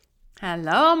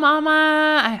Hello,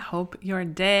 Mama. I hope your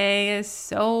day is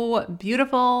so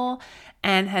beautiful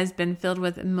and has been filled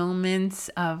with moments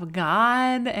of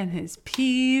God and His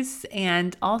peace.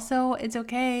 And also, it's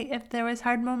okay if there was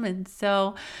hard moments.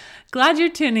 So glad you're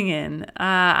tuning in.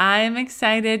 I'm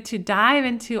excited to dive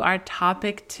into our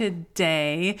topic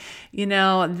today. You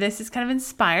know, this is kind of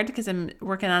inspired because I'm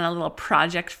working on a little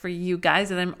project for you guys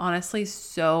that I'm honestly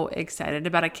so excited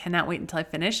about. I cannot wait until I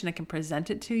finish and I can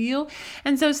present it to you.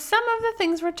 And so some of the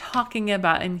things we're talking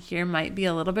about in here might be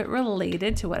a little bit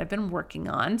related to what I've been working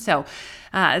on. So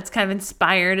it's kind of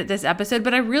inspired this episode,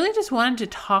 but I really just wanted to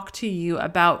talk to you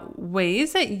about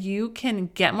ways that you can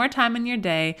get more time in your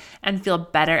day and feel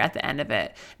better at the end of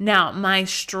it. Now, my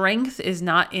strength is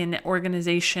not in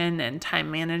organization and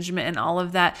time management and all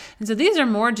of that. And so these are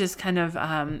more just kind of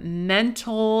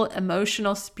mental,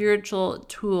 emotional, spiritual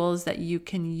tools that you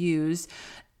can use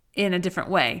in a different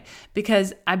way,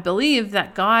 because I believe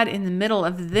that God in the middle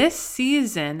of this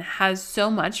season has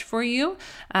so much for you,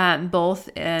 both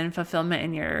in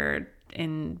fulfillment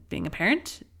in being a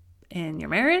parent, in your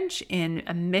marriage, in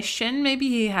a mission maybe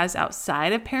He has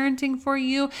outside of parenting for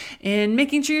you, in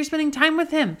making sure you're spending time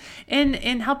with Him,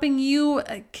 in helping you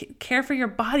care for your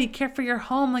body, care for your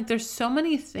home. Like there's so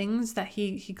many things that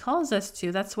He calls us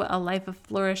to. That's what a life of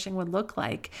flourishing would look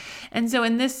like. And so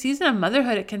in this season of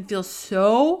motherhood, it can feel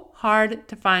so hard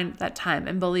to find that time.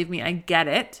 And believe me, I get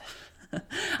it.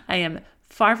 I am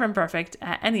far from perfect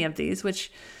at any of these,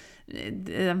 which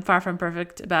I'm far from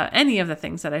perfect about any of the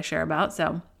things that I share about.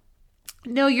 So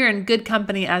no, you're in good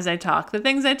company as I talk. The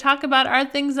things I talk about are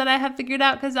things that I have figured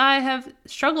out because I have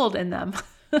struggled in them.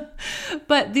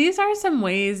 But these are some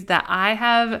ways that I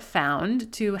have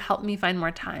found to help me find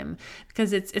more time,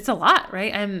 because it's a lot,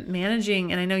 right? I'm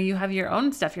managing, and I know you have your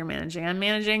own stuff you're managing. I'm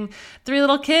managing 3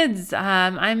 little kids.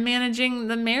 I'm managing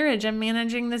the marriage. I'm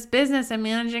managing this business. I'm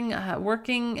managing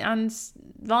working on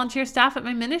volunteer staff at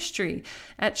my ministry.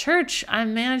 At church,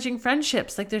 I'm managing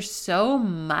friendships. Like there's so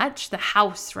much. The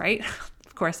house, right?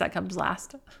 Of course, that comes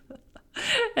last.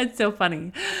 It's so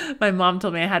funny. My mom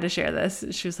told me I had to share this.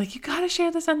 She was like, you got to share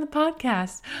this on the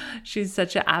podcast. She's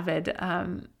such an avid,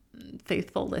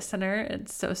 faithful listener.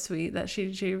 It's so sweet that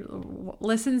she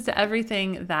listens to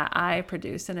everything that I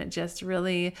produce, and it just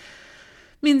really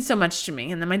means so much to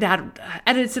me. And then my dad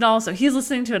edits it all, so he's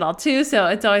listening to it all too. So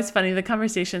it's always funny, the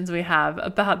conversations we have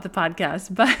about the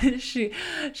podcast. But she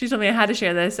told me I had to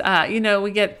share this. I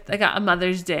got a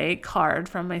Mother's Day card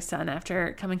from my son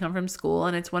after coming home from school,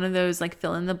 and it's one of those like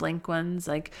fill in the blank ones,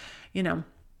 like,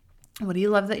 what do you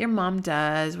love that your mom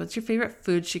does? What's your favorite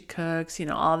food she cooks?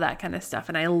 All that kind of stuff.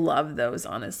 And I love those,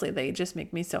 honestly. They just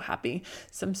make me so happy.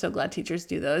 So I'm so glad teachers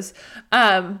do those.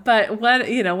 But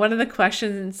one of the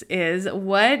questions is,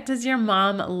 what does your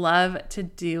mom love to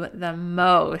do the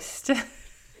most?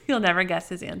 You'll never guess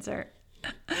his answer.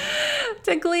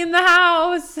 To clean the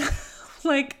house.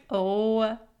 Like,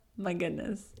 oh my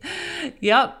goodness.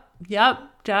 Yep.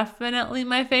 Definitely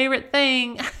my favorite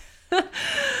thing.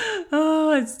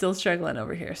 Oh, I'm still struggling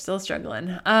over here. Still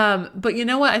struggling. But you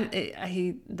know what?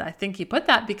 I think he put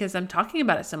that because I'm talking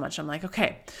about it so much. I'm like,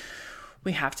 okay,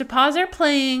 we have to pause our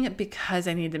playing because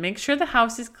I need to make sure the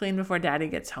house is clean before Daddy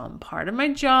gets home. Part of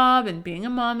my job and being a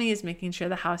mommy is making sure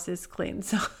the house is clean.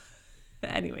 So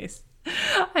anyways,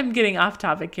 I'm getting off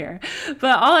topic here,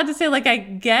 but all I have to say, like, I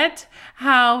get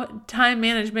how time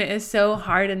management is so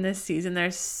hard in this season.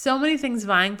 There's so many things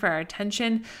vying for our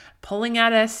attention, pulling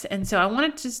at us. And so I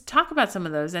want to just talk about some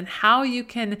of those and how you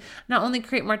can not only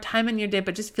create more time in your day,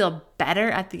 but just feel better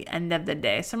at the end of the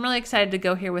day. So I'm really excited to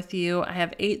go here with you. I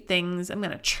have 8 things I'm going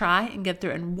to try and get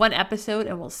through in one episode,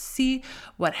 and we'll see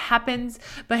what happens.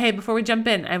 But hey, before we jump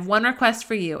in, I have one request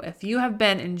for you. If you have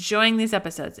been enjoying these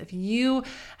episodes, if you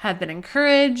have been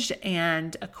encouraged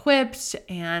and equipped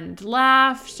and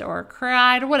laughed or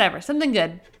cried or whatever, something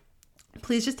good,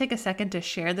 please just take a second to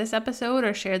share this episode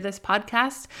or share this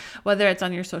podcast, whether it's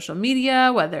on your social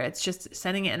media, whether it's just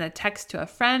sending it in a text to a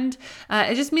friend.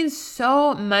 It just means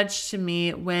so much to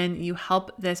me when you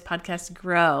help this podcast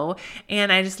grow.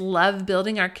 And I just love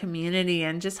building our community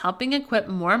and just helping equip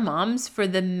more moms for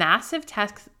the massive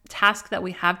task that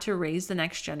we have to raise the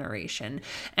next generation.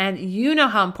 And you know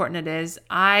how important it is.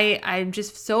 I'm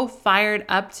just so fired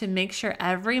up to make sure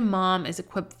every mom is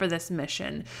equipped for this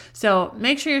mission. So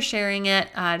make sure you're sharing it.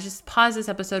 Just pause this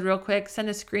episode real quick, send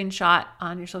a screenshot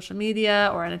on your social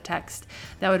media or in a text.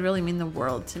 That would really mean the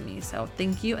world to me. So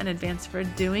thank you in advance for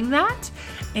doing that.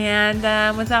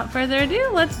 And without further ado,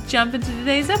 let's jump into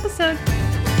today's episode.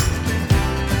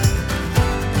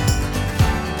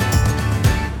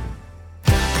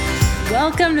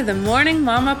 Welcome to the Morning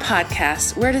Mama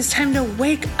podcast, where it is time to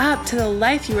wake up to the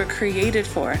life you were created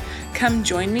for. Come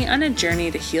join me on a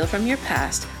journey to heal from your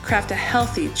past, craft a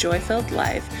healthy, joy-filled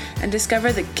life, and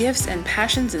discover the gifts and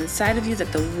passions inside of you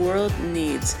that the world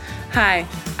needs. Hi,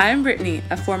 I'm Brittany,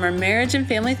 a former marriage and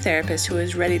family therapist who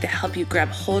is ready to help you grab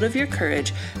hold of your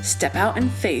courage, step out in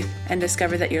faith, and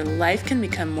discover that your life can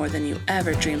become more than you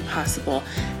ever dreamed possible.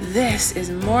 This is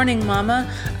Morning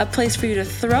Mama, a place for you to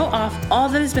throw off all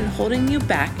that has been holding you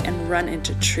back and run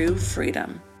into true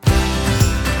freedom.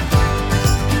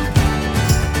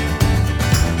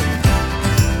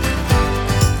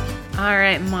 All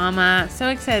right, Mama, so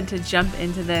excited to jump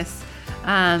into this.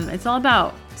 It's all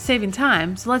about saving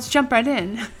time, so let's jump right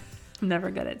in. I'm never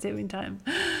good at saving time.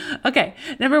 Okay,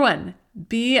 number 1,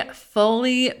 be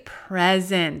fully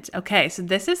present. Okay, so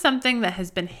this is something that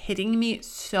has been hitting me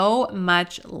so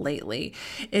much lately,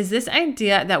 is this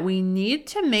idea that we need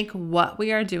to make what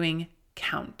we are doing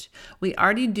count. We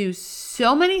already do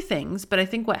so many things, but I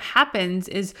think what happens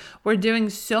is we're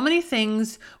doing so many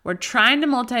things. We're trying to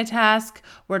multitask.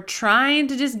 We're trying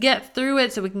to just get through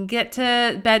it so we can get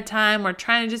to bedtime. We're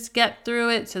trying to just get through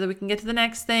it so that we can get to the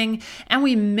next thing. And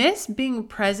we miss being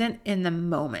present in the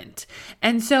moment.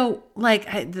 And so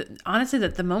honestly,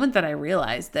 the moment that I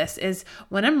realized this is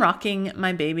when I'm rocking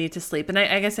my baby to sleep. And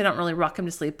I guess I don't really rock him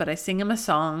to sleep, but I sing him a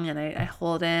song and I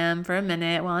hold him for a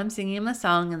minute while I'm singing him a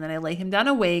song, and then I lay him down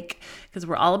awake because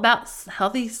we're all about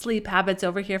healthy sleep habits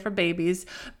over here for babies.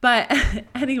 But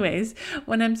anyways,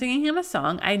 when I'm singing him a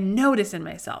song, I notice in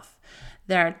myself,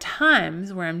 there are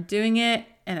times where I'm doing it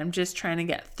and I'm just trying to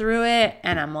get through it.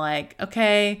 And I'm like,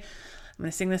 okay, I'm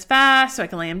going to sing this fast so I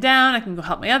can lay him down. I can go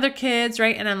help my other kids,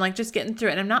 right? And I'm like just getting through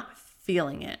it and I'm not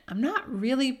feeling it. I'm not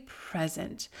really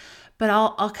present, but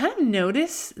I'll kind of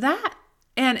notice that.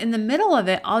 And in the middle of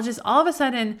it, I'll just all of a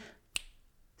sudden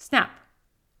snap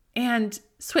and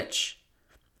switch.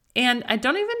 And I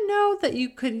don't even know that you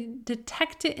could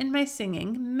detect it in my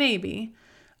singing, maybe,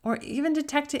 or even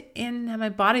detect it in my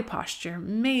body posture,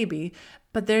 maybe.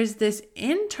 But there's this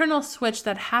internal switch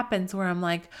that happens where I'm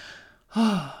like,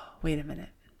 oh, wait a minute.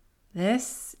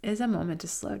 This is a moment to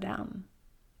slow down.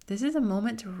 This is a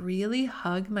moment to really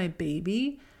hug my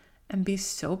baby and be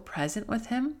so present with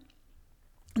him.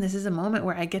 And this is a moment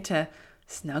where I get to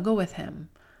snuggle with him.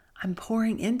 I'm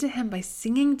pouring into him by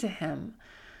singing to him.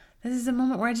 This is a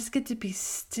moment where I just get to be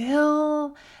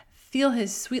still, feel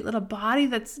his sweet little body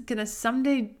that's going to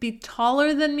someday be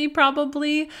taller than me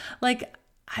probably. Like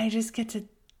I just get to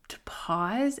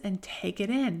pause and take it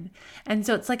in. And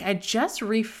so it's like I just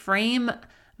reframe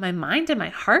my mind and my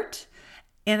heart,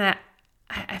 and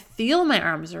I feel my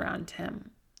arms around him.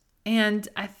 And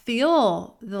I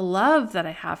feel the love that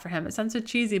I have for him. It sounds so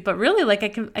cheesy, but really I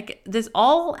can, this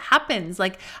all happens.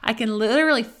 Like I can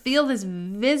literally feel this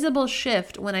visible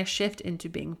shift when I shift into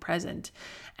being present.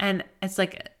 And it's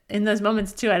like in those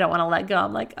moments too, I don't want to let go.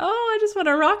 I'm like, oh, I just want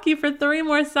to rock you for 3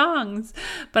 more songs.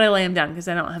 But I lay him down because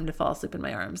I don't want him to fall asleep in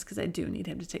my arms because I do need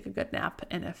him to take a good nap.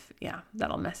 And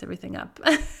that'll mess everything up.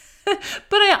 But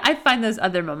I find those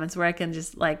other moments where I can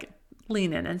just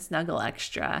lean in and snuggle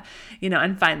extra,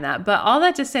 and find that. But all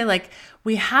that to say,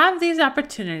 we have these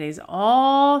opportunities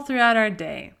all throughout our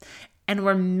day and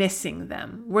we're missing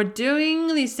them. We're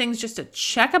doing these things just to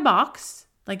check a box,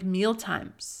 like meal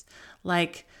times,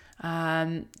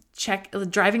 driving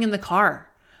in the car,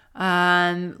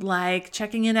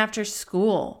 checking in after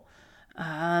school,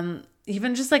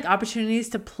 even just opportunities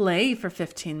to play for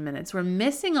 15 minutes. We're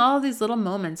missing all of these little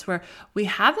moments where we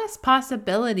have this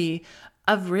possibility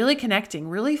of really connecting,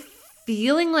 really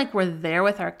feeling like we're there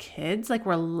with our kids, like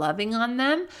we're loving on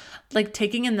them,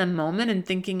 taking in the moment and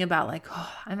thinking about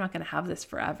oh, I'm not going to have this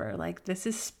forever. This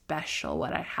is special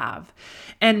what I have.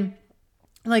 And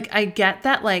I get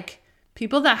that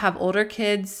people that have older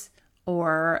kids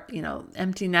or,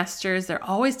 empty nesters, they're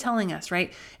always telling us,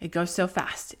 right? It goes so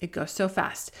fast. It goes so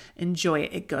fast. Enjoy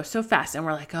it. It goes so fast. And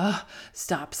we're like, oh,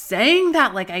 stop saying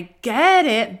that. I get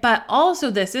it, but also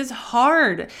this is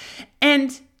hard.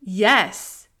 And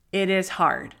yes, it is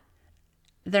hard.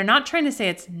 They're not trying to say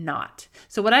it's not.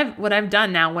 So what I've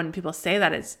done now when people say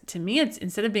that is, to me, it's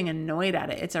instead of being annoyed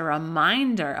at it, it's a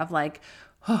reminder of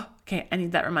oh, okay, I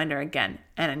need that reminder again,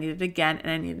 and I need it again, and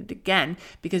I need it again,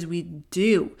 because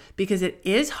it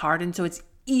is hard. And so it's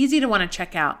easy to want to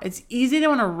check out. It's easy to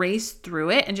want to race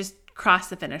through it and just cross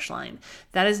the finish line.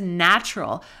 That is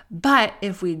natural. But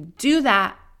if we do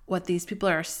that, what these people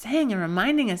are saying and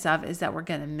reminding us of is that we're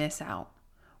going to miss out.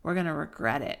 We're going to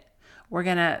regret it. We're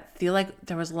going to feel like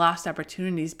there was lost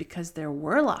opportunities because there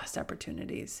were lost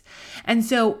opportunities. And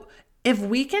so if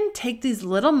we can take these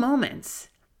little moments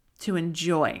to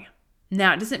enjoy,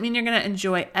 Now, it doesn't mean you're going to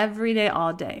enjoy every day,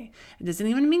 all day. It doesn't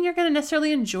even mean you're going to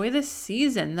necessarily enjoy this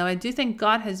season, though I do think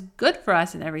God has good for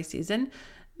us in every season.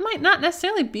 It might not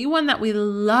necessarily be one that we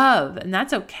love, and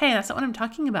that's okay. That's not what I'm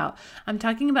talking about. I'm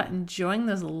talking about enjoying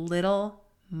those little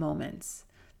moments.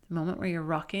 The moment where you're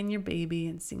rocking your baby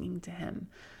and singing to him.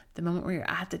 The moment where you're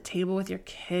at the table with your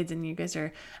kids and you guys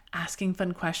are asking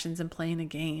fun questions and playing a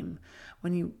game.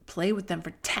 When you play with them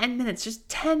for 10 minutes, just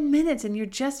 10 minutes, and you're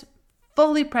just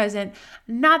fully present,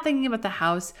 not thinking about the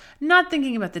house, not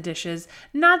thinking about the dishes,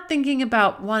 not thinking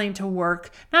about wanting to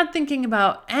work, not thinking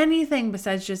about anything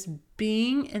besides just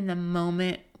being in the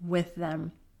moment with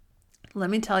them. Let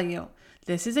me tell you,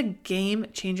 this is a game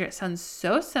changer. It sounds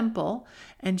so simple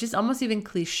and just almost even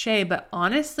cliche, but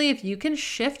honestly, if you can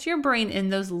shift your brain in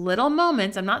those little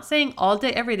moments, I'm not saying all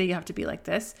day, every day you have to be like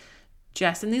this,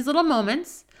 just in these little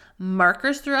moments,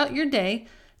 markers throughout your day,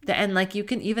 and like you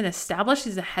can even establish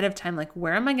these ahead of time, like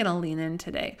where am I going to lean in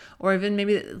today? Or even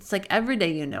maybe it's like every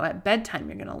day, at bedtime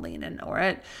you're going to lean in, or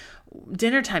at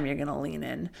dinner time you're going to lean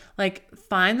in. Like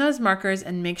find those markers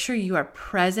and make sure you are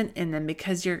present in them,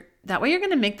 because that way you're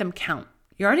going to make them count.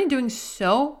 You're already doing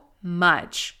so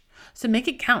much. So make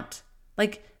it count.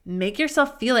 Like make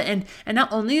yourself feel it. And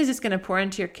not only is this going to pour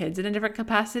into your kids in a different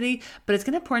capacity, but it's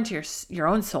going to pour into your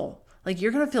own soul. Like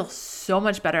you're going to feel so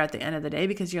much better at the end of the day,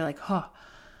 because you're like, oh,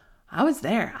 I was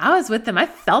there. I was with them. I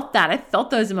felt that. I felt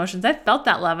those emotions. I felt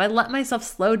that love. I let myself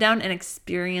slow down and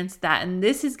experience that. And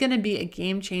this is going to be a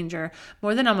game changer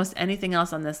more than almost anything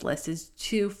else on this list, is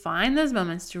to find those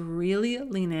moments to really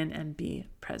lean in and be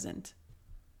present.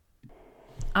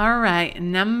 All right,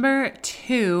 number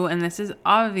 2, and this is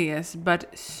obvious,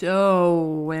 but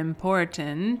so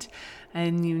important,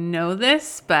 and you know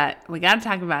this, but we got to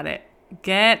talk about it.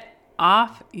 Get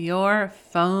off your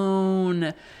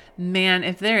phone. Man,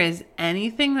 if there is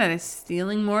anything that is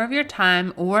stealing more of your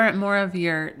time or more of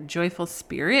your joyful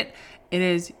spirit, it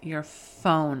is your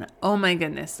phone. Oh my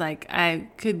goodness, like I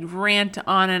could rant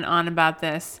on and on about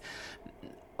this.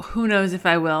 Who knows if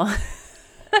I will.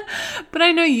 But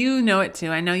I know you know it too.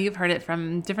 I know you've heard it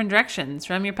from different directions,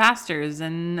 from your pastors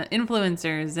and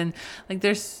influencers. And like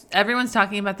everyone's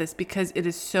talking about this because it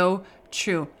is so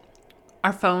true.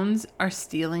 Our phones are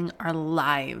stealing our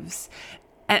lives.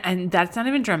 And that's not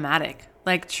even dramatic.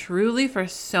 Like truly for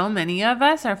so many of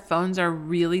us, our phones are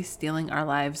really stealing our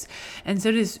lives. And so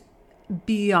it is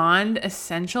beyond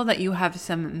essential that you have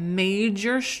some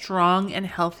major, strong, and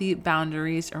healthy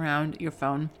boundaries around your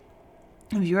phone.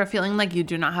 If you are feeling like you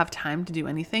do not have time to do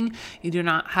anything, you do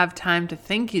not have time to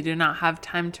think, you do not have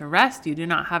time to rest, you do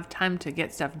not have time to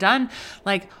get stuff done,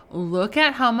 like look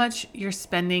at how much you're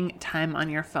spending time on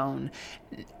your phone.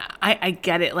 I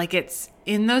get it. Like it's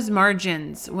in those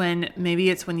margins when maybe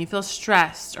it's when you feel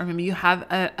stressed, or maybe you have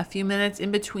a few minutes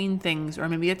in between things, or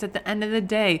maybe it's at the end of the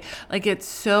day. Like it's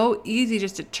so easy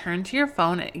just to turn to your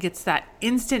phone. It gets that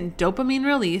instant dopamine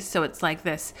release. So it's like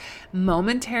this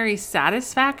momentary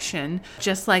satisfaction,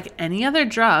 just like any other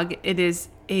drug. It is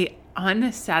a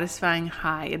unsatisfying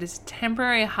high. It is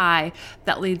temporary high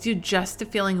that leads you just to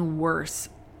feeling worse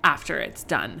after it's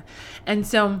done. And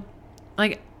so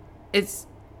like it's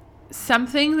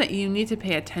something that you need to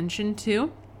pay attention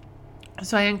to.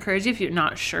 So I encourage you, if you're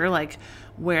not sure like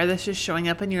where this is showing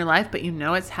up in your life, but you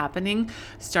know it's happening,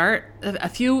 start a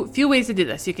few ways to do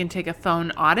this. You can take a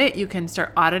phone audit. You can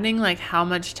start auditing like how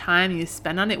much time you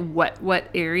spend on it, what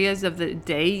areas of the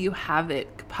day you have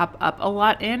it pop up a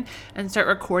lot in, and start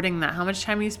recording that. How much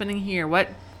time are you spending here? What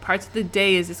parts of the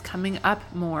day is this coming up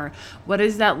more? What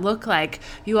does that look like?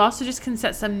 You also just can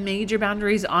set some major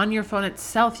boundaries on your phone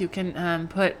itself. You can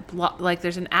like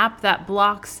there's an app that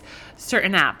blocks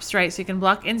certain apps, right? So you can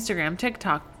block Instagram,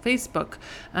 TikTok, Facebook.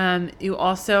 You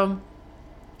also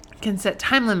can set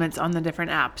time limits on the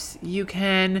different apps. You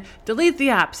can delete the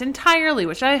apps entirely,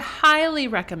 which I highly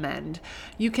recommend.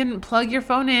 You can plug your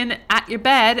phone in at your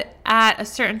bed at a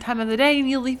certain time of the day and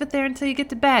you leave it there until you get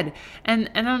to bed. And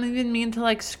I don't even mean to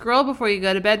like scroll before you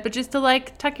go to bed, but just to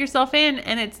like tuck yourself in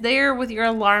and it's there with your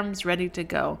alarms ready to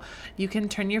go. You can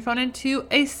turn your phone into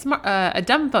a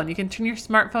dumb phone. You can turn your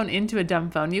smartphone into a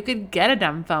dumb phone. You could get a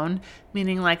dumb phone,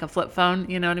 meaning like a flip phone,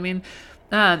 you know what I mean?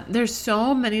 There's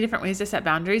so many different ways to set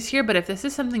boundaries here, but if this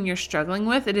is something you're struggling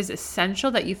with, it is essential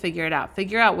that you figure it out.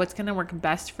 Figure out what's going to work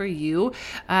best for you.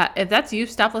 If that's you,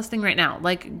 stop listening right now.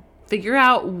 Like figure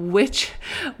out which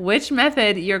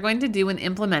method you're going to do and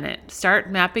implement it. Start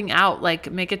mapping out,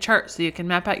 like make a chart so you can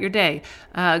map out your day.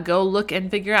 Go look and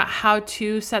figure out how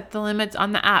to set the limits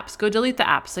on the apps. Go delete the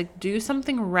apps. Like do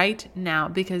something right now,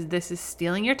 because this is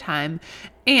stealing your time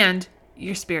and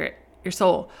your spirit, your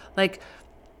soul. Like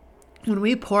when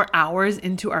we pour hours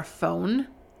into our phone,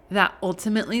 that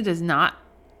ultimately does not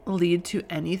lead to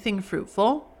anything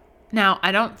fruitful. Now,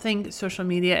 I don't think social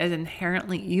media is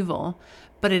inherently evil,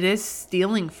 but it is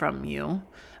stealing from you.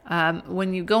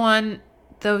 When you go on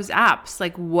those apps,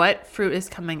 like what fruit is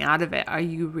coming out of it? Are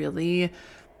you really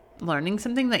learning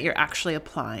something that you're actually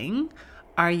applying?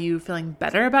 Are you feeling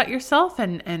better about yourself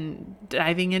and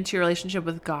diving into your relationship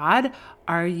with God?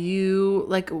 Are you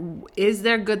like, is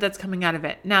there good that's coming out of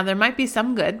it? Now, there might be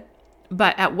some good,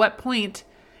 but at what point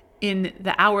in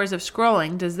the hours of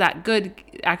scrolling does that good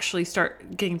actually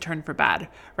start getting turned for bad,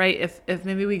 right? If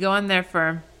maybe we go on there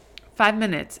for 5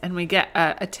 minutes and we get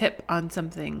a tip on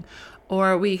something,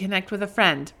 or we connect with a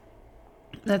friend,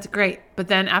 that's great. But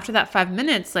then after that 5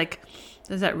 minutes, like,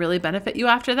 does that really benefit you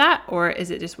after that? Or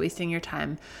is it just wasting your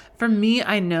time? For me,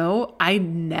 I know I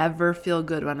never feel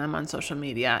good when I'm on social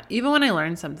media, even when I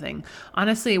learn something.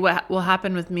 Honestly, what will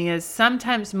happen with me is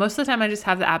sometimes, most of the time, I just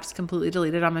have the apps completely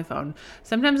deleted on my phone.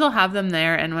 Sometimes I'll have them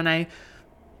there. And when I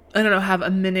don't know, have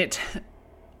a minute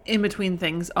in between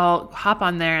things, I'll hop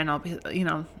on there and I'll be,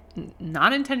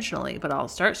 not intentionally, but I'll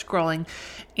start scrolling.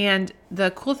 And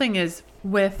the cool thing is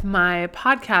with my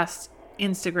podcast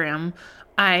Instagram,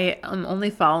 I am only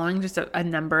following just a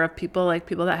number of people, like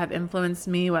people that have influenced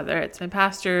me, whether it's my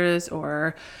pastors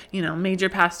or, major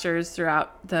pastors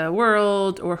throughout the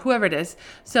world or whoever it is.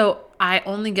 So I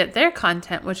only get their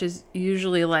content, which is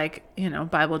usually like,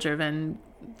 Bible-driven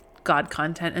God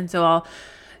content. And so I'll,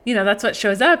 that's what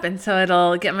shows up. And so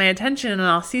it'll get my attention and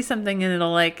I'll see something and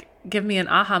it'll like give me an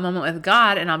aha moment with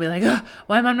God. And I'll be like, oh,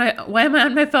 why am I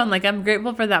on my phone? Like, I'm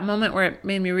grateful for that moment where it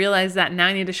made me realize that now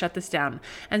I need to shut this down.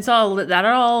 And so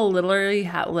that'll all literally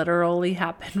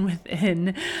happen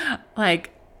within like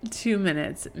 2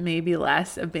 minutes, maybe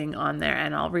less, of being on there.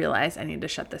 And I'll realize I need to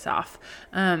shut this off.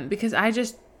 Because I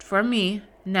just, for me,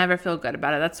 never feel good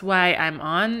about it. That's why I'm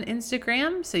on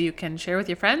Instagram. So you can share with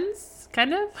your friends.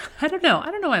 Kind of. I don't know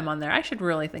why I'm on there. I should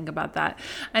really think about that.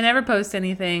 I never post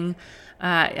anything.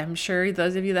 I'm sure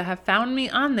those of you that have found me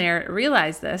on there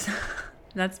realize this.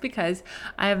 That's because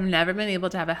I have never been able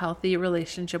to have a healthy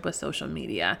relationship with social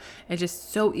media. It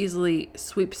just so easily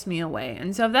sweeps me away.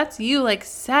 And so if that's you, like,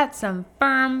 set some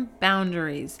firm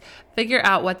boundaries. Figure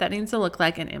out what that needs to look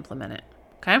like and implement it.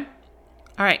 Okay? All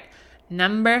right.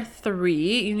 Number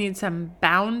 3, you need some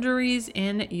boundaries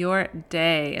in your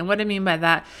day. And what I mean by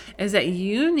that is that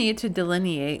you need to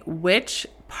delineate which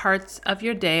parts of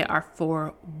your day are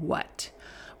for what.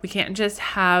 We can't just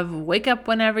wake up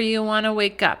whenever you want to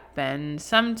wake up. And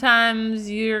sometimes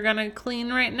you're going to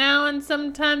clean right now. And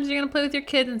sometimes you're going to play with your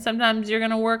kids. And sometimes you're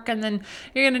going to work. And then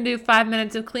you're going to do 5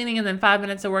 minutes of cleaning and then 5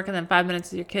 minutes of work and then 5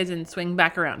 minutes with your kids and swing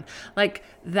back around. Like,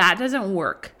 that doesn't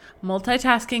work.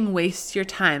 Multitasking wastes your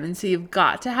time. And so you've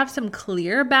got to have some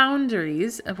clear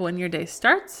boundaries of when your day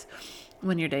starts,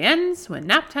 when your day ends, when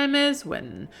nap time is,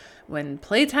 when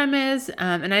playtime is.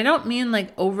 And I don't mean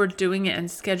like overdoing it and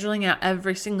scheduling out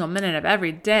every single minute of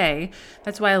every day.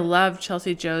 That's why I love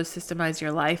Chelsea Joe's Systemize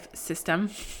Your Life system.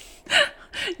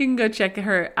 You can go check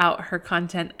her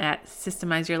content at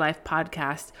Systemize Your Life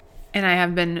podcast. And I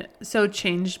have been so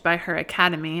changed by her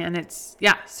academy, and it's,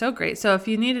 so great. So if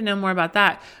you need to know more about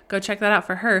that, go check that out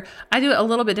for her. I do it a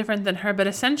little bit different than her, but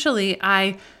essentially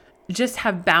I just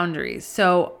have boundaries.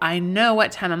 So I know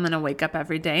what time I'm going to wake up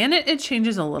every day, and it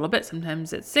changes a little bit.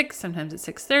 Sometimes it's 6, sometimes it's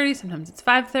 6:30, sometimes it's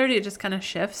 5:30. It just kind of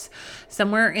shifts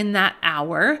somewhere in that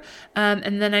hour.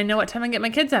 And then I know what time I get my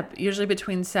kids up. Usually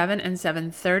between 7 and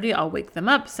 7:30, I'll wake them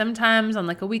up. Sometimes on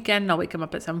like a weekend, I'll wake them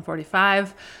up at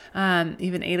 7:45,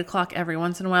 even 8 o'clock every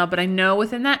once in a while. But I know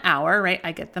within that hour, right,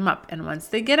 I get them up. And once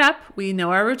they get up, we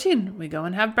know our routine. We go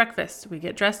and have breakfast. We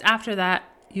get dressed after that,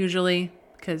 usually,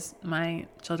 because my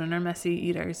children are messy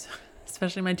eaters,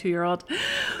 especially my 2-year-old.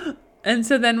 And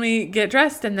so then we get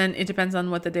dressed, and then it depends on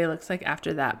what the day looks like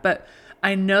after that. But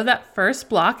I know that first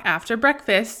block after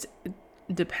breakfast,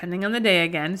 depending on the day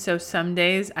again. So some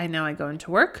days I know I go into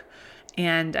work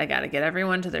and I got to get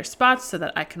everyone to their spots so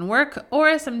that I can work.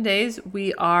 Or some days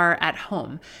we are at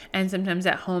home, and sometimes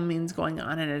at home means going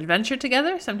on an adventure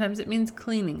together. Sometimes it means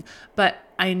cleaning. But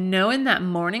I know in that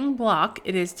morning block,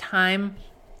 it is time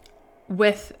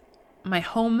with my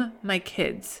home, my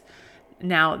kids.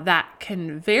 Now that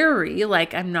can vary,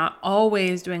 like I'm not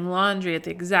always doing laundry at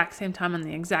the exact same time on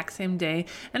the exact same day,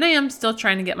 and I am still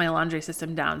trying to get my laundry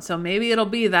system down. So maybe it'll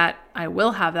be that I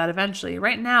will have that eventually.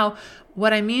 Right now,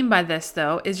 what I mean by this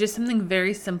though is just something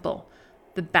very simple.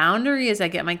 The boundary is I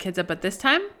get my kids up at this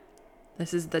time.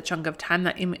 This is the chunk of time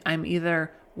that I'm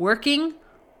either working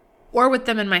or with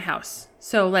them in my house.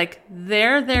 So like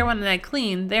they're there when I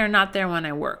clean, they're not there when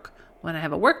I work. When I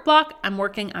have a work block, I'm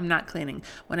working, I'm not cleaning.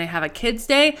 When I have a kids'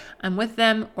 day, I'm with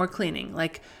them or cleaning.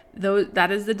 Like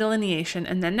that is the delineation.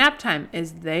 And then nap time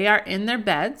is they are in their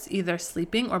beds, either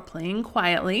sleeping or playing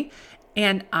quietly,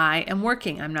 and I am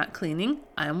working. I'm not cleaning,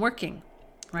 I am working,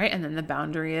 right? And then the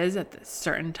boundary is at this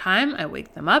certain time, I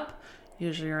wake them up,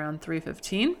 usually around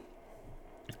 3:15,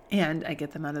 and I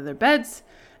get them out of their beds.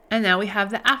 And now we have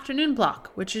the afternoon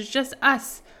block, which is just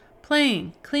us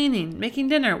playing, cleaning, making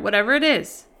dinner, whatever it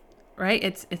is, right?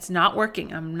 It's not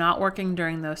working. I'm not working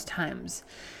during those times.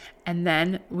 And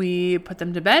then we put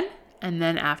them to bed. And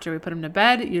then after we put them to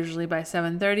bed, usually by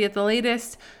 7:30 at the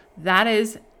latest, that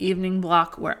is evening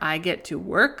block where I get to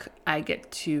work, I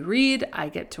get to read, I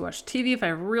get to watch TV if I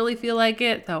really feel like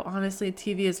it. Though honestly,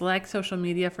 TV is like social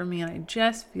media for me, and I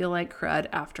just feel like crud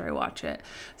after I watch it.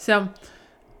 So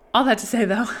all that to say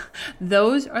though,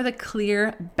 those are the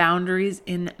clear boundaries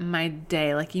in my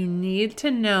day. Like, you need to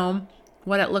know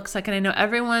what it looks like. And I know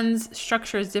everyone's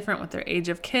structure is different with their age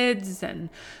of kids and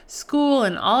school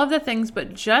and all of the things,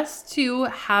 but just to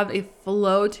have a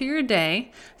flow to your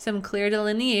day, some clear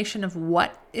delineation of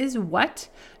what is what.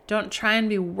 Don't try and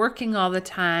be working all the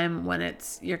time when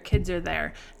your kids are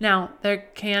there. Now, there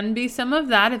can be some of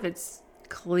that if it's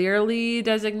clearly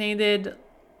designated,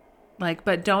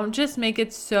 but don't just make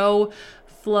it so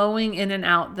flowing in and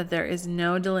out that there is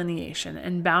no delineation.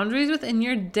 And boundaries within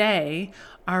your day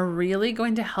are really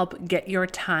going to help get your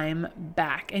time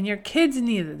back. And your kids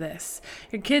need this.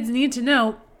 Your kids need to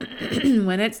know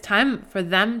when it's time for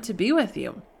them to be with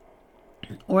you,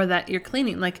 or that you're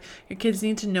cleaning. Your kids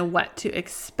need to know what to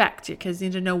expect. Your kids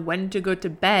need to know when to go to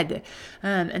bed.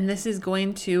 And this is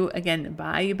going to, again,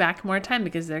 buy you back more time,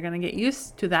 because they're going to get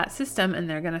used to that system, and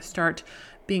they're going to start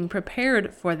being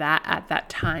prepared for that at that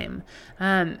time.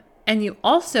 And you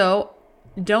also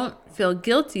don't feel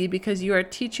guilty, because you are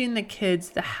teaching the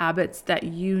kids the habits that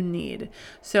you need.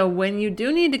 So when you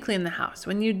do need to clean the house,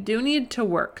 when you do need to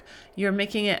work, you're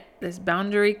making it this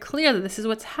boundary clear that this is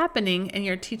what's happening, and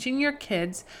you're teaching your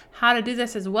kids how to do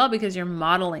this as well, because you're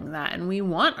modeling that. And we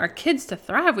want our kids to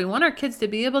thrive. We want our kids to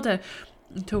be able to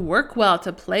work well,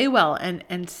 to play well,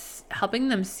 and helping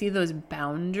them see those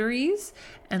boundaries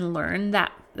and learn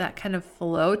that kind of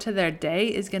flow to their day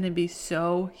is going to be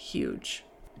so huge.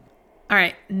 All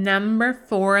right, number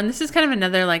 4, and this is kind of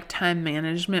another time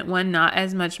management one, not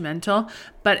as much mental,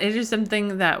 but it is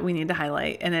something that we need to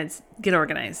highlight, and it's get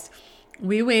organized.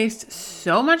 We waste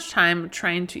so much time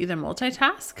trying to either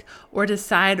multitask or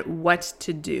decide what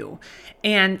to do.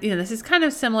 And, this is kind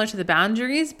of similar to the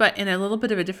boundaries, but in a little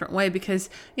bit of a different way, because,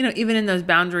 even in those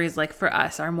boundaries, like for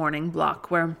us, our morning block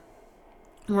where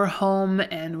we're home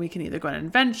and we can either go on an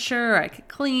adventure, or I could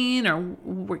clean, or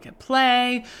we could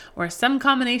play, or some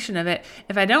combination of it.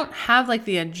 If I don't have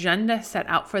the agenda set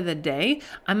out for the day,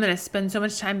 I'm going to spend so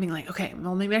much time being okay,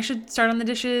 well, maybe I should start on the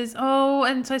dishes. Oh,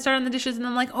 and so I start on the dishes, and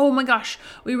I'm oh my gosh,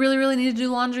 we really, really need to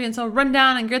do laundry. And so I'll run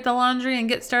down and get the laundry and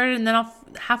get started. And then I'll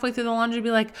halfway through the laundry be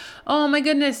oh my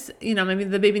goodness, maybe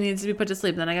the baby needs to be put to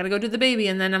sleep. Then I got to go do the baby.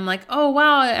 And then I'm oh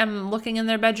wow, I'm looking in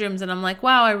their bedrooms, and I'm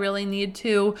wow, I really need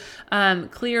to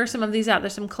clear some of these out.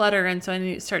 There's some clutter. And so I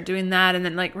need to start doing that. And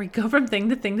then we go from thing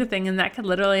to thing to thing. And that could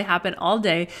literally happen all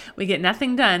day. We get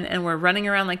nothing done, and we're running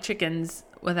around like chickens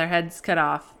with our heads cut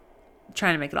off,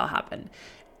 trying to make it all happen.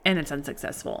 And it's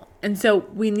unsuccessful. And so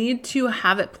we need to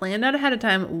have it planned out ahead of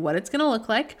time, what it's going to look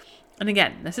like. And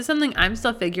again, this is something I'm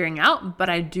still figuring out, but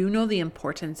I do know the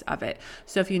importance of it.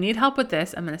 So if you need help with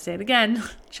this, I'm going to say it again,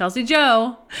 Chelsea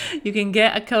Joe, you can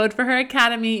get a code for her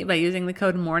academy by using the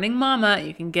code Morning Mama.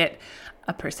 You can get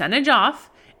a percentage off,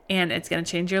 and it's going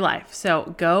to change your life.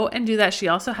 So go and do that. She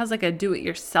also has a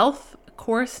do-it-yourself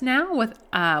course now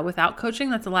without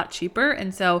coaching. That's a lot cheaper.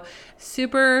 And so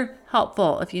super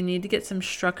helpful if you need to get some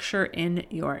structure in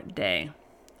your day.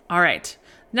 All right.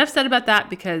 Enough said about that,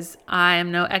 because I am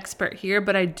no expert here,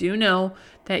 but I do know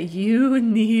that you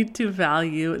need to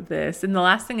value this. And the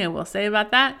last thing I will say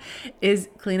about that is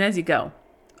clean as you go.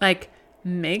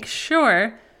 Make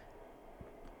sure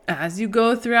as you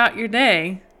go throughout your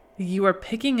day, you are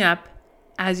picking up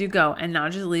as you go and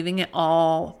not just leaving it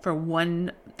all for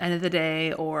one end of the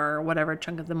day or whatever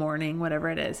chunk of the morning, whatever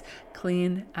it is.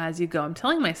 Clean as you go. I'm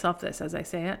telling myself this as I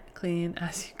say it. Clean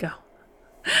as you go.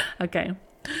 Okay.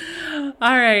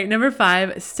 All right. Number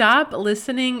 5, stop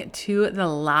listening to the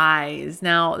lies.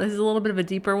 Now, this is a little bit of a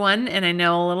deeper one, and I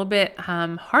know a little bit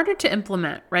harder to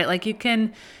implement, right? You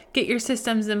can get your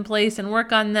systems in place and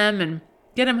work on them and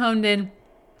get them honed in.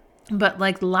 But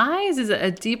lies is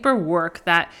a deeper work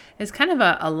that is kind of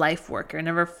a life work. You're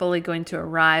never fully going to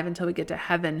arrive until we get to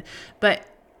heaven. But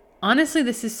honestly,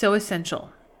 this is so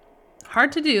essential.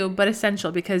 Hard to do, but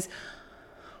essential, because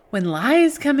When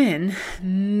lies come in,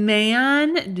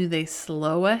 man, do they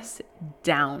slow us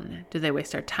down? Do they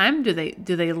waste our time? Do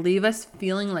they leave us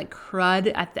feeling like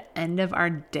crud at the end of our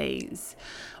days?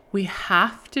 We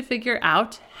have to figure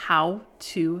out how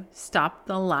to stop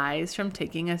the lies from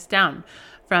taking us down.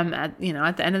 At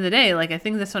the end of the day, like I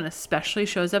think this one especially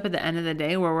shows up at the end of the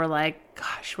day where we're like,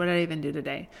 gosh, what did I even do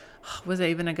today? Was I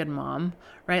even a good mom?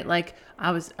 Right? Like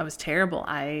I was terrible.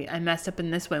 I messed up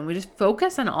in this way. And we just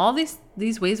focus on all these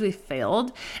ways we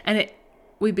failed. And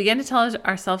we begin to tell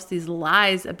ourselves these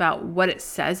lies about what it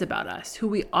says about us, who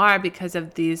we are because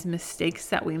of these mistakes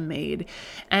that we made.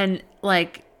 And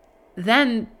like,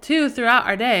 then too, throughout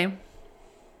our day,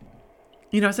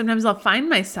 sometimes I'll find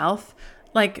myself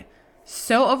like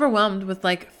so overwhelmed with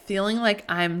like feeling like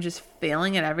I'm just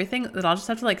failing at everything that I'll just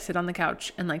have to like sit on the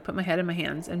couch and like put my head in my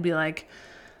hands and be like,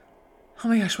 oh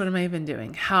my gosh, what am I even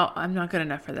doing? I'm not good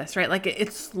enough for this, right? Like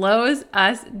it slows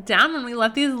us down when we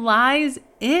let these lies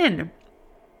in.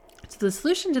 So the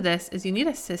solution to this is you need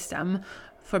a system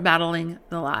for battling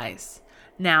the lies.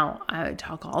 Now, I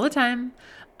talk all the time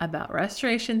about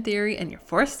restoration theory and your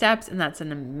 4 steps, and that's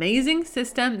an amazing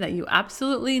system that you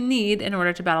absolutely need in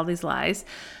order to battle these lies.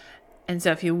 And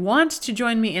so if you want to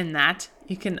join me in that,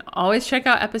 you can always check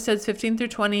out episodes 15 through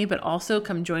 20, but also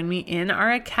come join me in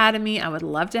our academy. I would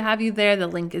love to have you there. The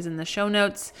link is in the show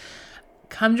notes.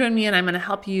 Come join me and I'm going to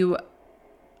help you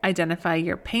identify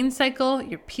your pain cycle,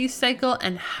 your peace cycle,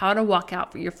 and how to walk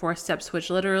out for your 4 steps, which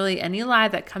literally any lie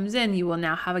that comes in, you will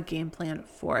now have a game plan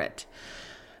for it.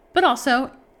 But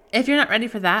also, if you're not ready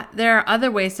for that, there are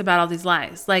other ways to battle these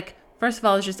lies. Like, first of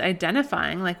all, is just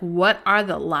identifying like what are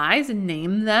the lies and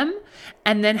name them,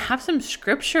 and then have some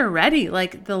scripture ready.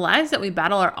 Like the lies that we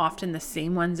battle are often the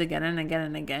same ones again and again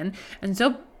and again. And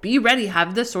so be ready,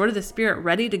 have the sword of the Spirit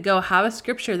ready to go, have a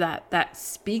scripture that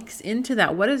speaks into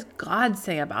that. What does God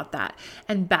say about that?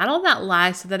 And battle that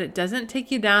lie so that it doesn't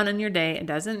take you down in your day. It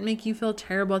doesn't make you feel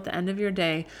terrible at the end of your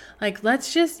day. Like,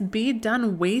 let's just be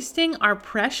done wasting our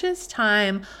precious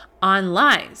time on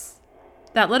lies.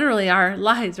 That literally are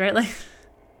lies, right? Like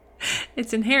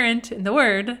it's inherent in the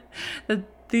word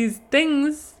that these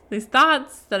things, these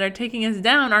thoughts that are taking us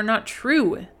down are not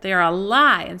true. They are a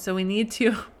lie. And so we need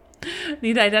to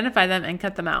identify them and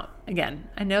cut them out. Again,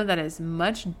 I know that is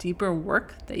much deeper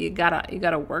work that you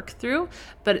gotta work through,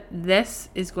 but this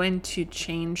is going to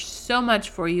change so much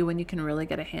for you when you can really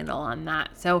get a handle on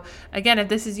that. So again, if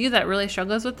this is you that really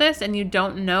struggles with this and you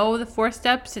don't know the 4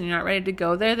 steps and you're not ready to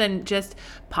go there, then just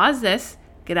pause this.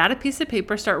 Get out a piece of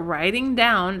paper, start writing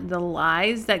down the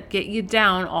lies that get you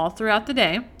down all throughout the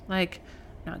day. Like,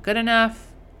 not good enough,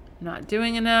 not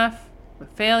doing enough, a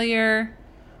failure,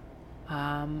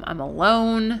 I'm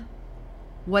alone.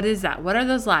 What is that? What are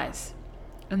those lies?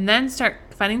 And then start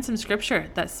finding some scripture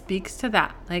that speaks to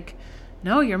that. Like,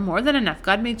 no, you're more than enough.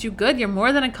 God made you good. You're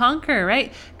more than a conqueror,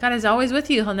 right? God is always with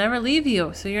you. He'll never leave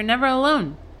you. So you're never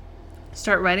alone.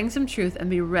 Start writing some truth and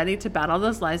be ready to battle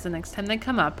those lies the next time they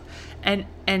come up,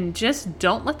 and just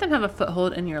don't let them have a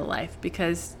foothold in your life,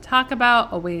 because talk about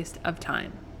a waste of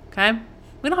time. Okay?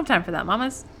 We don't have time for that,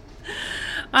 mamas.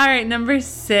 All right, number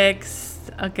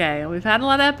 6. Okay, we've had a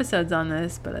lot of episodes on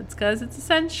this, but it's because it's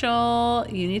essential.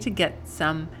 You need to get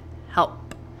some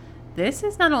help. This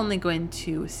is not only going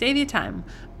to save you time,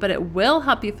 but it will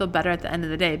help you feel better at the end of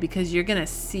the day, because you're going to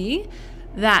see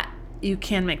that you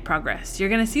can make progress. You're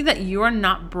going to see that you're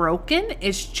not broken.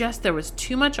 It's just there was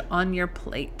too much on your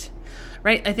plate,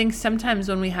 right? I think sometimes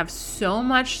when we have so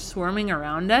much swarming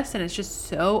around us and it's just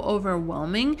so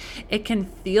overwhelming, it can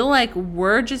feel like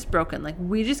we're just broken. Like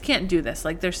we just can't do this.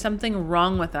 Like there's something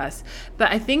wrong with us. But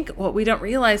I think what we don't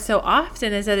realize so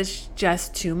often is that it's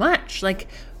just too much. Like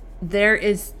there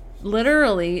is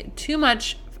literally too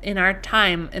much in our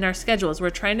time, in our schedules.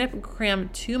 We're trying to cram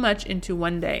too much into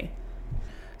one day.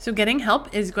 So getting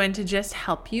help is going to just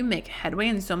help you make headway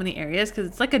in so many areas, because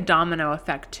it's like a domino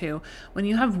effect too. When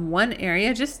you have one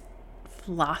area just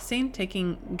flossing,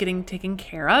 getting taken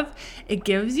care of, it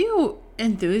gives you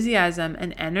enthusiasm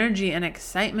and energy and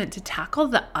excitement to tackle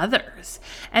the others.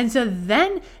 And so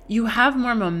then you have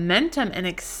more momentum and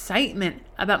excitement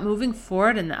about moving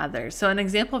forward in the others. So an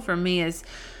example for me is,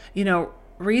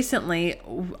 recently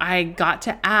I got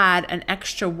to add an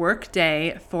extra work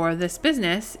day for this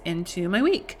business into my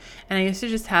week. And I used to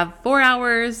just have 4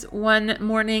 hours one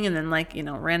morning and then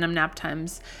random nap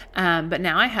times. But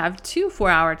now I have 2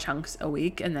 4-hour chunks a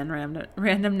week and then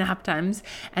random nap times.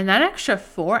 And that extra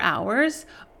 4 hours,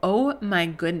 oh my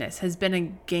goodness, has been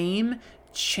a game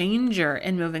changer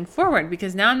in moving forward,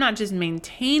 because now I'm not just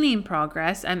maintaining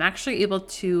progress, I'm actually able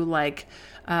to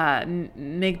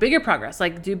make bigger progress,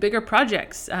 like do bigger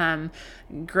projects,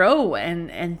 grow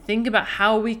and think about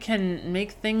how we can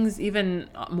make things even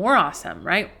more awesome,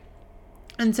 right?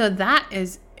 And so that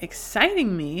is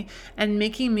exciting me and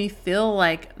making me feel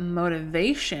like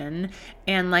motivation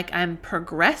and like I'm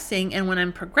progressing. And when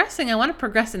I'm progressing, I want to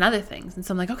progress in other things. And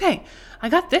so I'm like, okay, I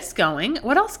got this going.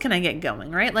 What else can I get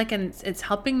going? Right? Like, and it's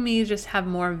helping me just have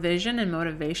more vision and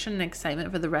motivation and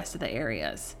excitement for the rest of the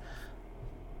areas.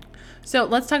 So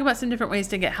let's talk about some different ways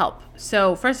to get help.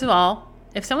 So first of all,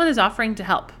 if someone is offering to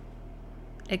help,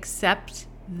 accept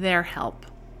their help.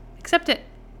 Accept it.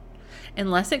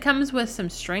 Unless it comes with some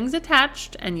strings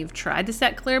attached and you've tried to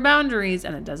set clear boundaries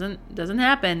and it doesn't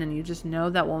happen and you just know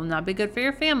that will not be good for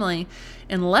your family,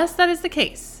 unless that is the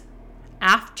case,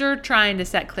 after trying to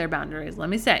set clear boundaries, let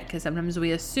me say, because sometimes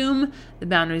we assume the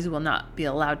boundaries will not be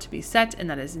allowed to be set, and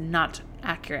that is not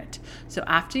accurate. So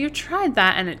after you've tried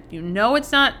that and you know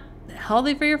it's not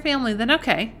healthy for your family, then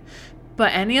okay.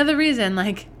 But any other reason,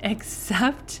 like,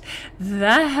 accept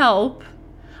the help,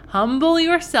 humble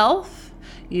yourself.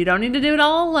 You don't need to do it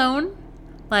all alone.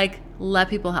 Like, let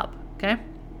people help, okay?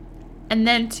 And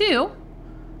then 2,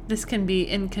 this can be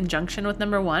in conjunction with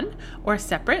number 1 or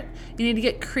separate. You need to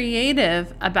get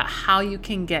creative about how you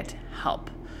can get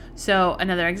help. So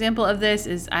another example of this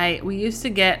is we used to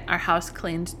get our house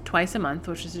cleaned twice a month,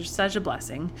 which is just such a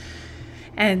blessing.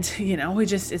 And,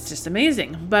 it's just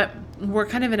amazing. But we're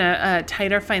kind of in a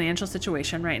tighter financial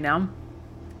situation right now.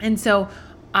 And so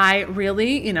I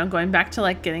really, going back to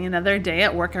like getting another day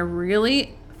at work, I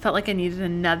really felt like I needed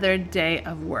another day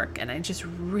of work. And I just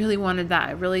really wanted that.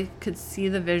 I really could see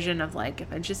the vision of like,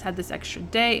 if I just had this extra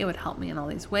day, it would help me in all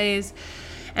these ways.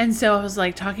 And so I was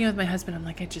like talking with my husband. I'm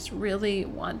like, I just really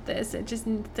want this. I just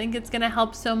think it's going to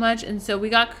help so much. And so we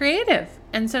got creative.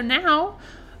 And so now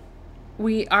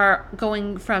we are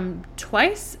going from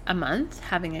twice a month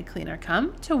having a cleaner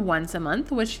come to once a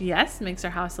month, which, yes, makes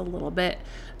our house a little bit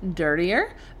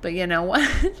dirtier. But you know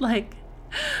what? Like,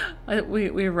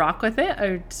 we rock with it.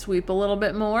 I sweep a little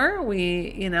bit more.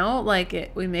 We make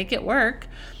it work.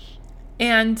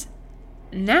 And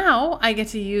now I get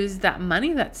to use that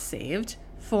money that's saved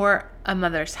for a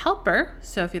mother's helper.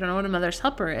 So if you don't know what a mother's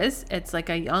helper is, it's like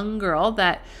a young girl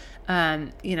that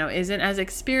isn't as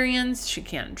experienced. She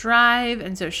can't drive.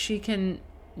 And so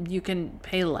you can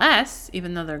pay less,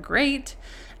 even though they're great.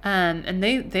 And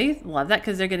they love that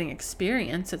because they're getting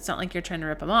experience. It's not like you're trying to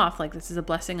rip them off. Like, this is a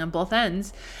blessing on both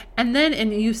ends. And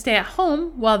you stay at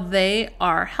home while they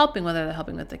are helping, whether they're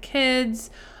helping with the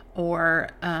kids or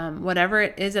whatever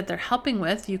it is that they're helping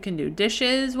with. You can do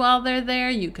dishes while they're there.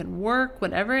 You can work,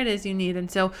 whatever it is you need. And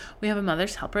so we have a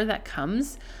mother's helper that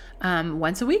comes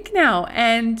once a week now,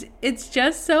 and it's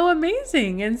just so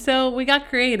amazing. And so we got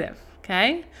creative.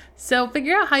 Okay. So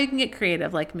figure out how you can get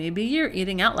creative. Like, maybe you're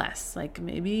eating out less. Like,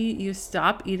 maybe you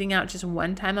stop eating out just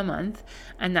one time a month,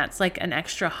 and that's like an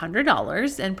extra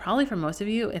 $100. And probably for most of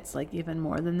you, it's like even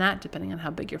more than that, depending on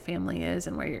how big your family is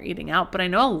and where you're eating out. But I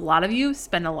know a lot of you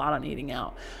spend a lot on eating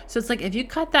out. So it's like, if you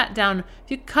cut that down,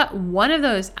 if you cut one of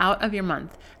those out of your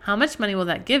month, how much money will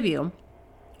that give you?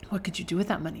 What could you do with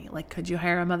that money? Like, could you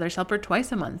hire a mother's helper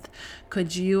twice a month?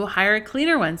 Could you hire a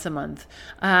cleaner once a month?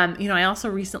 I also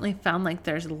recently found like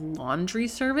there's laundry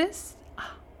service.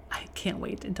 I can't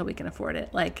wait until we can afford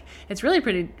it. Like, it's really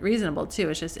pretty reasonable too.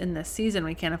 It's just in this season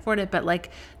we can't afford it, but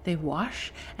like, they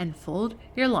wash and fold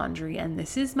your laundry, and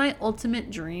this is my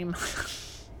ultimate dream.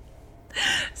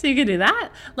 So you can do that.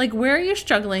 Like, where are you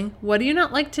struggling? What do you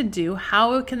not like to do?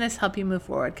 How can this help you move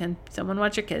forward? Can someone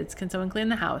watch your kids? Can someone clean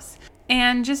the house?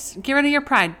 And just get rid of your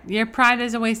pride. Your pride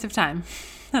is a waste of time.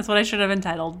 That's what I should have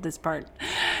entitled this part.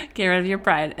 Get rid of your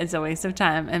pride. It's a waste of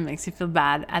time and makes you feel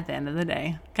bad at the end of the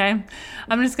day. Okay?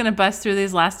 I'm just going to bust through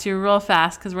these last 2 real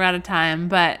fast because we're out of time.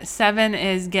 But 7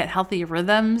 is get healthy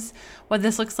rhythms. What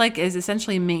this looks like is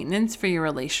essentially maintenance for your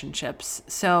relationships.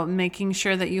 So making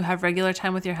sure that you have regular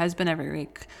time with your husband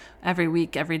every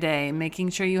week, every day, making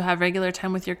sure you have regular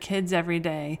time with your kids every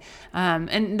day.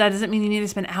 And that doesn't mean you need to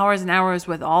spend hours and hours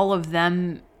with all of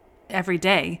them every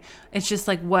day. It's just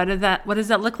like, what does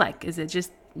that look like? Is it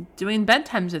just doing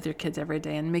bedtimes with your kids every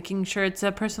day and making sure it's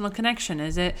a personal connection?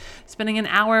 Is it spending an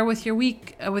hour with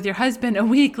your husband a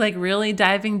week, like really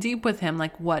diving deep with him?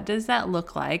 Like, what does that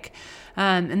look like?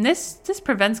 And this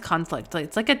prevents conflict. Like,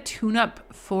 it's like a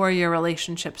tune-up for your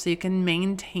relationship so you can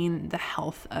maintain the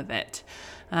health of it.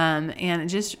 And it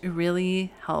just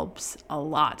really helps a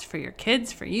lot for your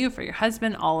kids, for you, for your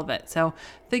husband, all of it. So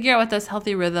figure out what those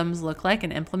healthy rhythms look like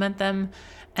and implement them.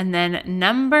 And then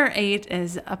number 8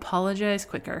 is apologize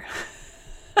quicker.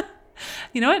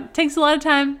 You know what? It takes a lot of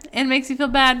time and makes you feel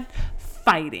bad.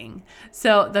 fighting.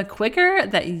 So the quicker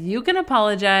that you can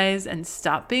apologize and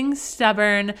stop being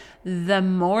stubborn, the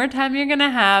more time you're going to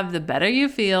have, the better you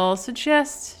feel. So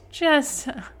just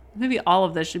maybe all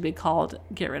of this should be called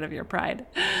get rid of your pride.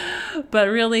 But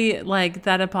really, like,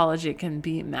 that apology can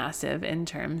be massive in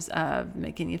terms of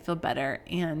making you feel better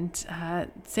and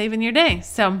saving your day.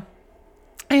 So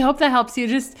I hope that helps you.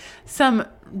 Just some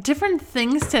different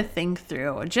things to think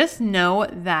through. Just know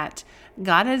that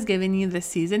God has given you this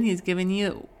season. He's given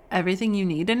you everything you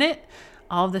need in it,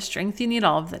 all of the strength you need,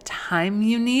 all of the time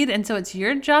you need. And so it's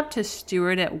your job to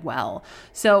steward it well.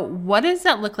 So what does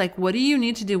that look like? What do you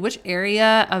need to do? Which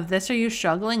area of this are you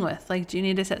struggling with? Like, do you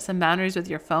need to set some boundaries with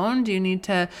your phone? Do you need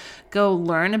to go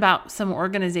learn about some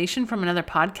organization from another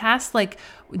podcast? Like,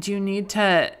 do you need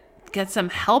to get some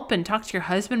help and talk to your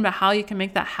husband about how you can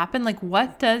make that happen? Like,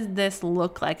 what does this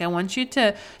look like? I want you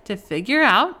to figure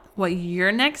out what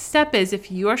your next step is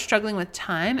if you are struggling with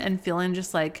time and feeling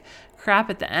just like crap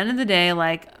at the end of the day,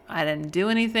 like I didn't do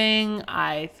anything,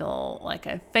 I feel like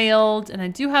I failed. And I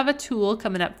do have a tool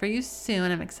coming up for you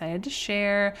soon. I'm excited to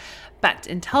share. But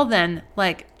until then,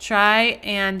 like, try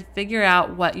and figure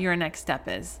out what your next step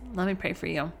is. Let me pray for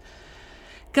you.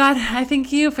 God, I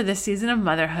thank you for this season of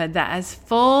motherhood, that as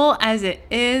full as it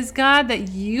is, God, that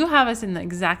you have us in the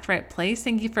exact right place.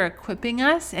 Thank you for equipping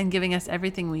us and giving us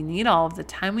everything we need, all of the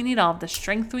time we need, all of the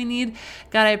strength we need.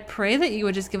 God, I pray that you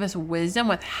would just give us wisdom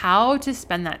with how to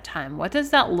spend that time. What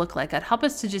does that look like? God, help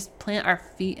us to just plant our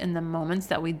feet in the moments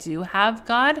that we do have,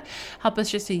 God. Help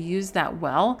us just to use that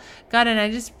well, God. And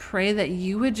I just pray that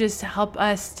you would just help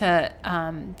us to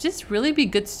just really be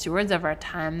good stewards of our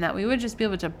time, that we would just be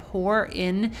able to pour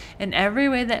in every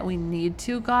way that we need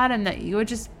to, God, and that you would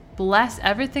just bless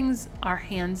everything our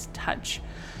hands touch.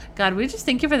 God, we just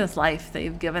thank you for this life that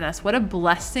you've given us. What a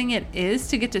blessing it is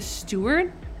to get to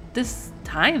steward this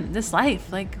time, this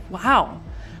life. Like, wow.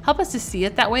 Help us to see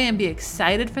it that way and be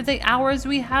excited for the hours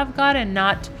we have, God, and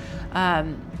not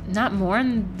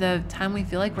mourn the time we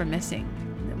feel like we're missing.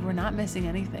 We're not missing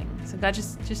anything. So God,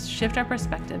 just shift our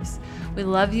perspectives. We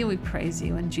love you. We praise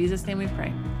you. In Jesus' name we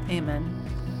pray. Amen.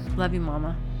 Love you,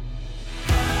 Mama.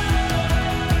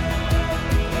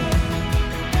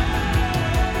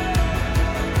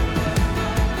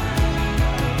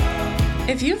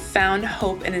 If you found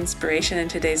hope and inspiration in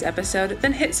today's episode,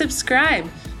 then hit subscribe.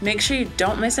 Make sure you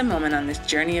don't miss a moment on this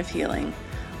journey of healing.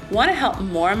 Want to help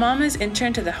more mamas enter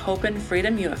into the hope and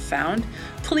freedom you have found?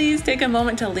 Please take a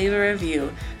moment to leave a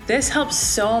review. This helps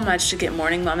so much to get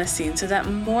Morning Mama seen so that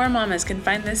more mamas can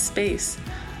find this space.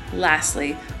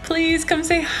 Lastly, please come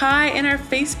say hi in our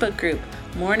Facebook group,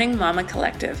 Morning Mama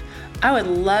Collective. I would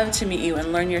love to meet you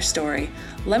and learn your story.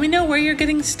 Let me know where you're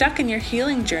getting stuck in your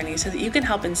healing journey so that you can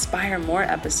help inspire more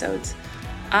episodes.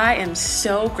 I am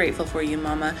so grateful for you,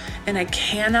 Mama, and I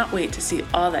cannot wait to see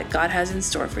all that God has in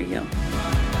store for you.